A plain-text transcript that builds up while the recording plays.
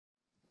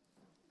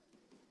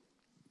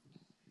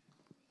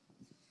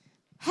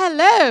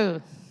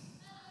Hello.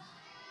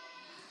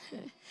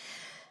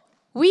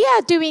 We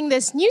are doing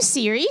this new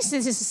series.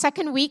 This is the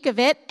second week of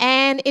it,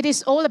 and it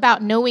is all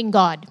about knowing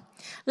God.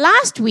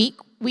 Last week,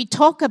 we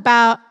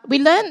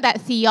learned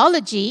that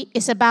theology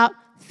is about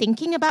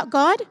thinking about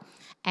God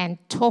and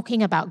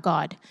talking about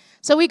God.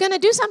 So we're going to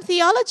do some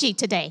theology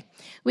today.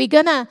 We're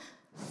going to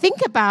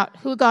think about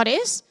who God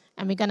is,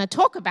 and we're going to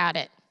talk about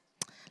it.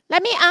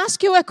 Let me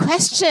ask you a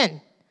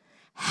question.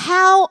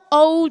 How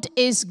old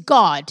is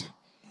God?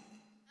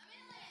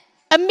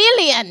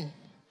 1,000,000.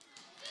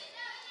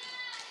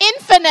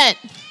 Infinite.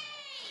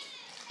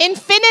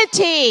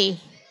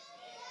 Infinity.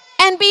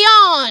 And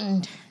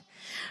beyond.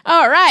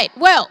 All right.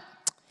 Well,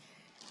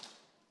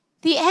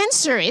 the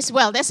answer is,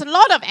 there's a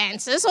lot of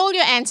answers. All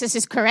your answers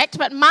is correct.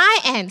 But my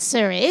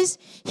answer is,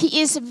 he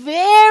is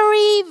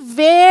very,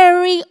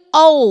 very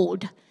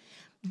old.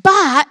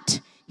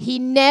 But he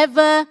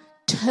never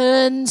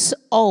turns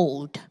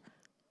old.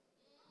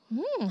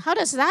 How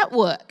does that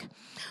work?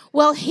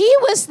 Well, he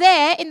was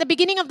there in the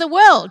beginning of the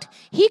world.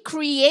 He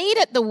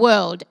created the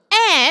world.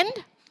 And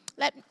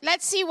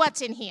let's see what's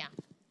in here.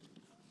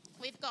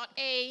 We've got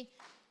a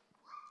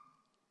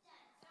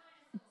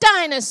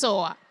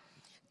dinosaur.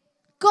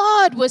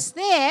 God was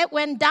there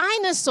when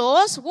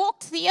dinosaurs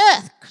walked the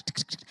earth.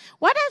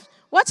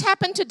 What's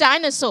happened to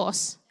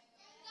dinosaurs?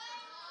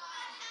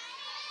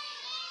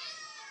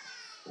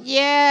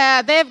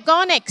 Yeah, they've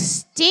gone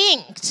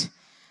extinct.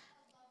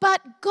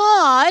 But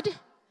God,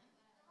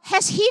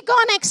 has he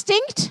gone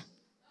extinct?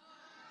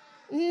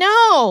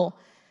 No.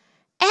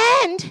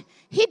 And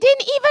he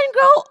didn't even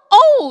grow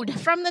old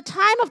from the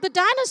time of the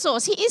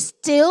dinosaurs. He is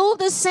still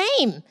the same.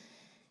 Isn't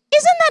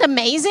that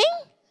amazing?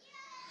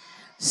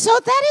 So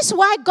that is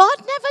why God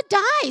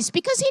never dies,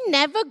 because he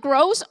never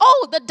grows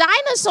old. The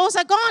dinosaurs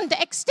are gone,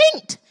 they're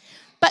extinct.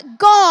 But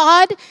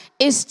God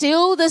is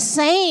still the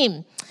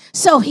same.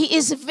 So he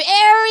is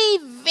very,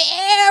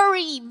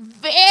 very,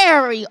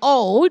 very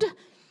old.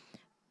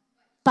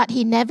 But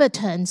he never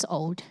turns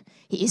old.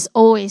 He is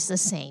always the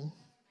same.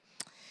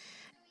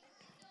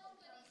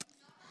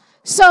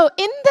 So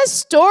in the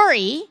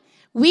story,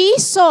 we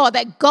saw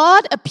that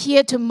God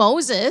appeared to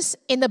Moses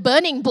in the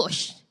burning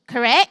bush,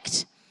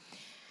 correct?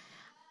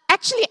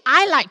 Actually,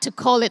 I like to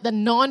call it the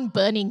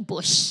non-burning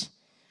bush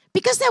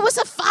because there was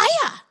a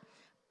fire,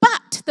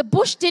 but the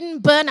bush didn't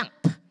burn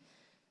up.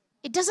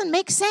 It doesn't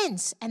make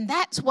sense, and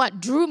that's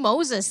what drew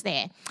Moses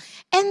there.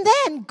 And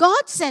then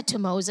God said to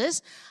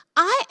Moses,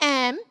 I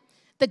am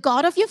the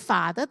God of your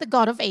father, the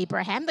God of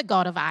Abraham, the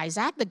God of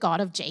Isaac, the God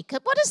of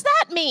Jacob. What does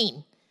that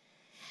mean?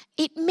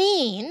 It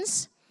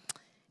means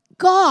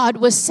God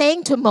was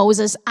saying to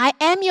Moses, I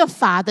am your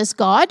father's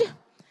God.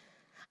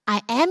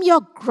 I am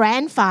your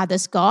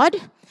grandfather's God.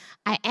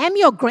 I am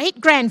your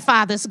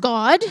great-grandfather's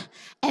God.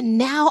 And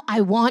now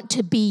I want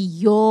to be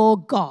your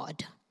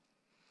God.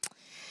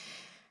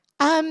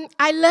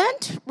 I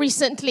learned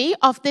recently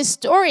of this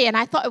story, and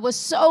I thought it was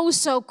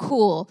so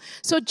cool.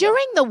 So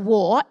during the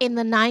war in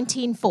the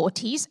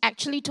 1940s,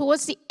 actually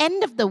towards the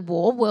end of the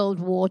war, World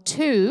War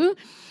II,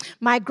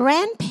 my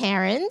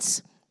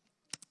grandparents,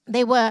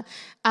 they were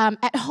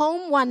at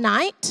home one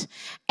night,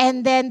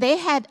 and then they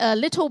had a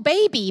little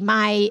baby.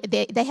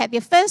 They had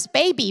their first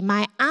baby,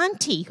 my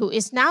auntie, who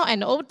is now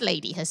an old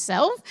lady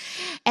herself,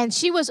 and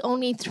she was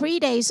only 3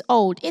 days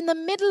old. In the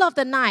middle of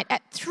the night,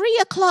 at 3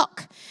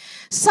 o'clock,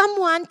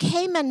 someone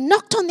came and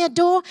knocked on their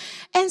door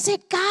and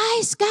said,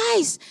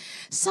 guys,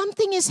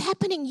 something is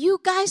happening.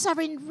 You guys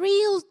are in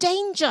real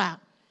danger.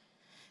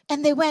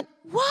 And they went,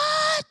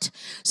 what?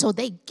 So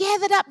they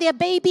gathered up their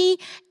baby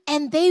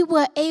and they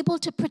were able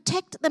to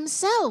protect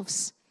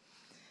themselves.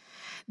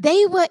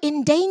 They were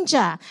in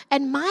danger,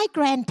 and my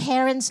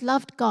grandparents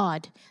loved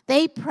God.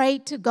 They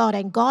prayed to God,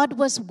 and God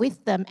was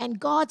with them,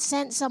 and God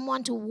sent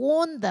someone to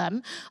warn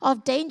them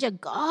of danger.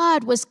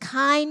 God was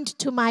kind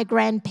to my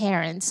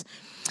grandparents,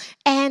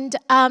 and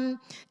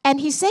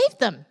he saved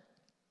them.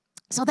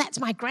 So that's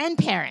my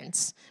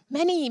grandparents,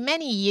 many,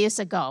 many years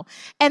ago.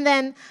 And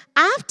then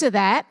after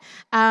that,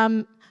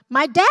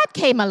 my dad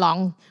came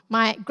along.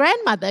 My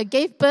grandmother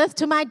gave birth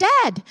to my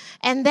dad.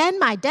 And then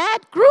my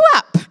dad grew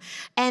up.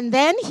 And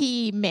then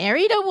he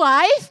married a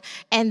wife.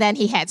 And then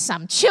he had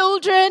some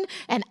children.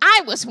 And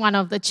I was one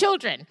of the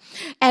children.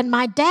 And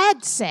my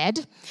dad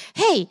said,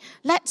 hey,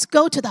 let's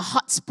go to the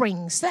hot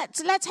springs.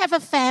 Let's have a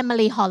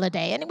family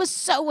holiday. And it was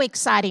so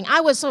exciting. I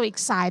was so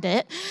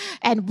excited.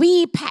 And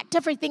we packed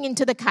everything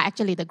into the car.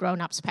 Actually, the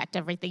grown-ups packed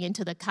everything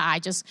into the car. I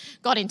just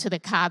got into the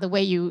car the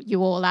way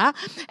you all are.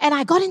 And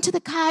I got into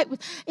the car.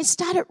 It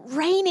started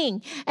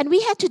raining. And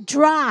we had to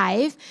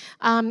drive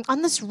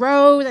on this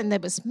road, and there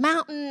was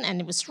mountain, and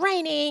it was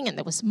raining, and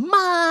there was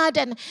mud,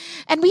 and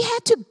we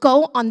had to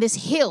go on this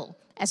hill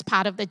as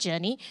part of the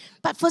journey.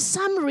 But for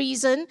some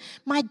reason,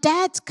 my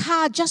dad's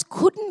car just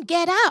couldn't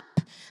get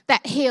up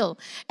that hill.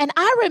 And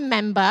I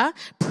remember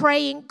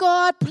praying,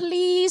 God,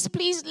 please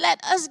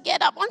let us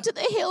get up onto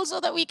the hill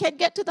so that we can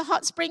get to the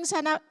hot springs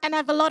and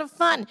have a lot of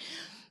fun.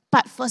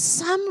 But for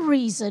some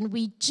reason,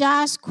 we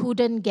just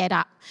couldn't get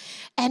up.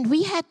 And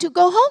we had to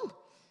go home.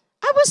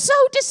 I was so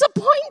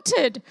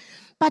disappointed.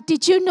 But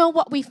did you know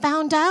what we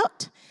found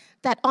out?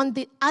 That on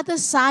the other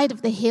side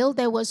of the hill,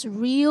 there was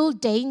real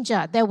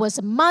danger. There was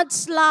a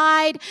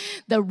mudslide.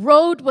 The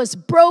road was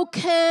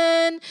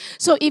broken.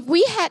 So if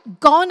we had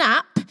gone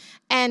up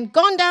and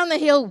gone down the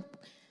hill,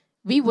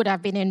 we would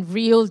have been in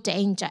real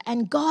danger.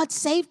 And God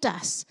saved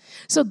us.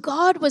 So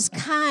God was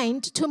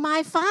kind to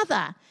my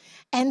father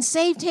and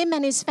saved him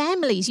and his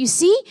families. You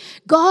see,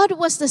 God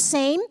was the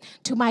same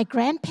to my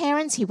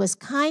grandparents. He was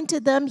kind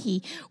to them.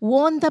 He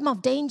warned them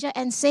of danger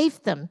and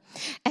saved them.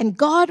 And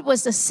God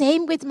was the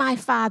same with my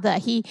father.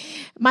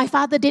 My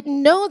father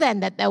didn't know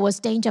then that there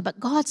was danger, but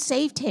God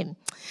saved him.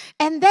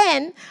 And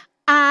then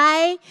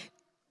I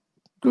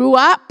grew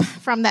up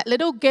from that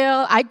little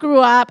girl. I grew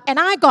up and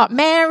I got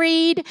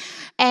married.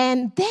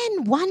 And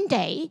then one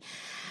day,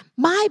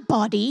 my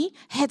body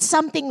had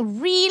something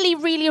really,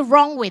 really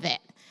wrong with it.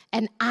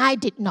 And I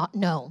did not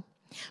know.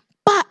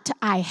 But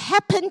I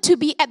happened to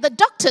be at the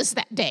doctor's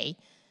that day.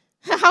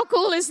 How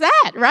cool is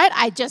that, right?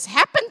 I just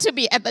happened to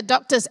be at the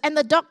doctor's, and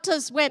the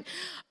doctors went,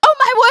 "Oh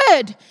my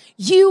word,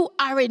 you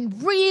are in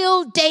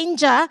real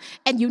danger,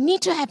 and you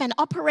need to have an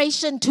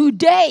operation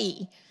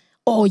today,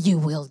 or you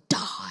will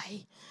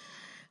die."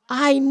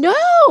 I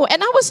know.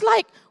 And I was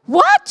like,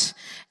 "What?"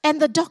 And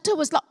the doctor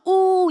was like,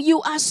 "Oh,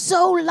 you are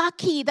so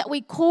lucky that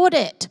we caught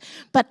it."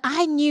 But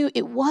I knew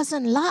it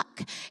wasn't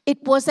luck.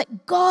 It was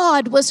that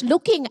God was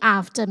looking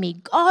after me.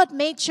 God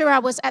made sure I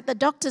was at the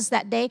doctor's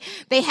that day.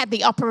 They had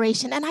the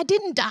operation and I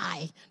didn't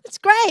die. It's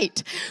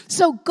great.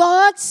 So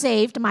God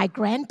saved my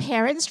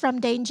grandparents from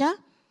danger.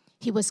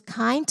 He was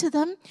kind to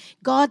them.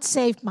 God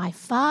saved my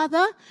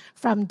father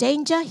from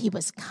danger. He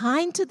was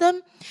kind to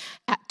them,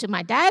 to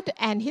my dad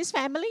and his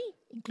family,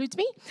 includes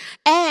me.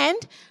 And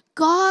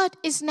God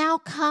is now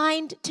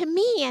kind to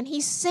me, and He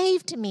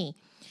saved me.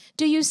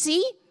 Do you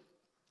see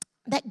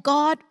that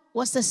God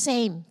was the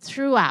same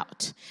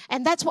throughout?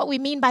 And that's what we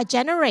mean by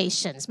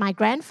generations. My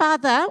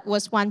grandfather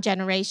was one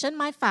generation,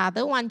 my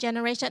father one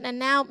generation, and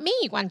now me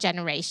one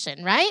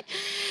generation, right?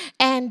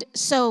 And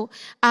so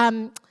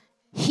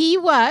He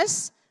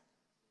was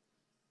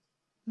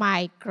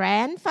my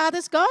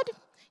grandfather's God,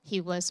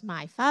 He was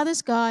my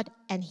father's God,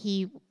 and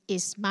He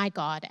is my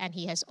God, and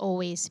He has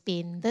always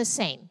been the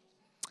same.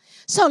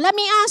 So let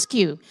me ask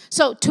you,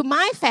 so to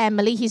my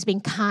family, He's been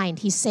kind.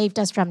 He saved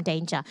us from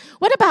danger.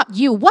 What about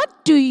you?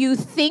 What do you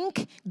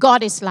think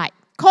God is like?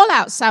 Call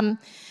out some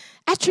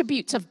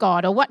attributes of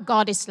God or what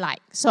God is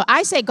like. So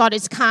I say God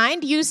is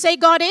kind. You say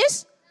God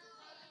is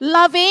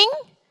loving,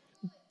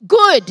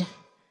 good.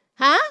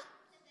 Huh?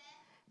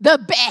 The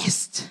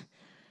best.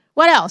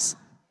 What else?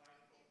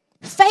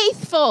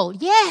 Faithful.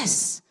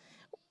 Yes.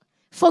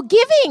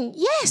 Forgiving.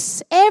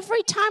 Yes.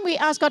 Every time we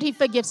ask God, He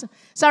forgives.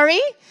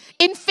 Sorry?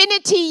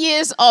 Infinity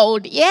years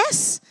old.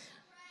 Yes.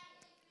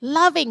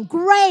 Loving.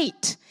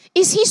 Great.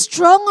 Is He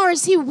strong or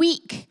is He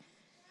weak?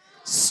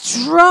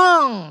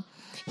 Strong.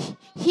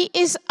 He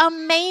is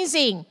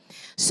amazing.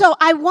 So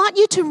I want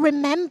you to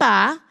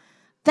remember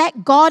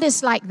that God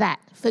is like that.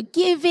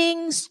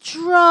 Forgiving,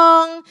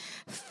 strong,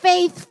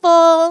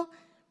 faithful.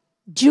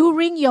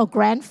 During your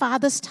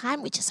grandfather's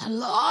time, which is a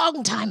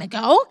long time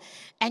ago,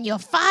 and your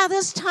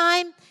father's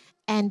time,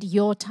 and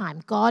your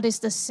time. God is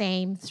the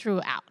same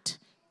throughout.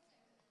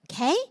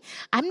 Okay?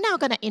 I'm now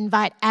going to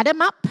invite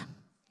Adam up,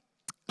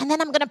 and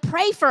then I'm going to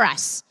pray for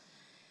us.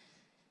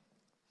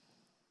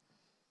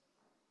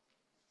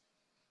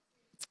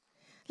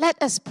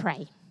 Let us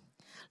pray.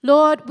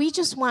 Lord, we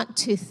just want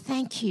to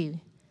thank You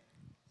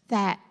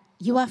that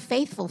You are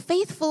faithful.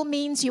 Faithful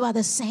means You are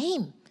the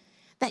same,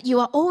 that You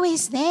are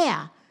always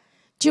there.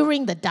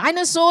 During the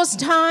dinosaurs'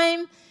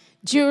 time,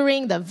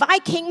 during the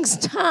Vikings'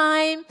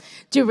 time,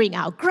 during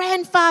our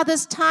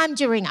grandfather's time,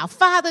 during our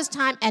father's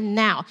time, and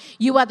now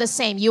You are the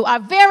same. You are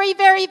very,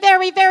 very,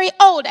 very, very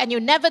old, and You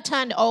never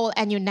turn old,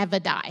 and You never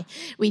die.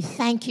 We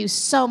thank You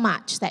so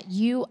much that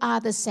You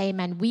are the same,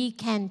 and we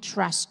can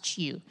trust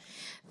You.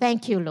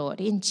 Thank You, Lord.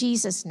 In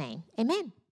Jesus' name, amen.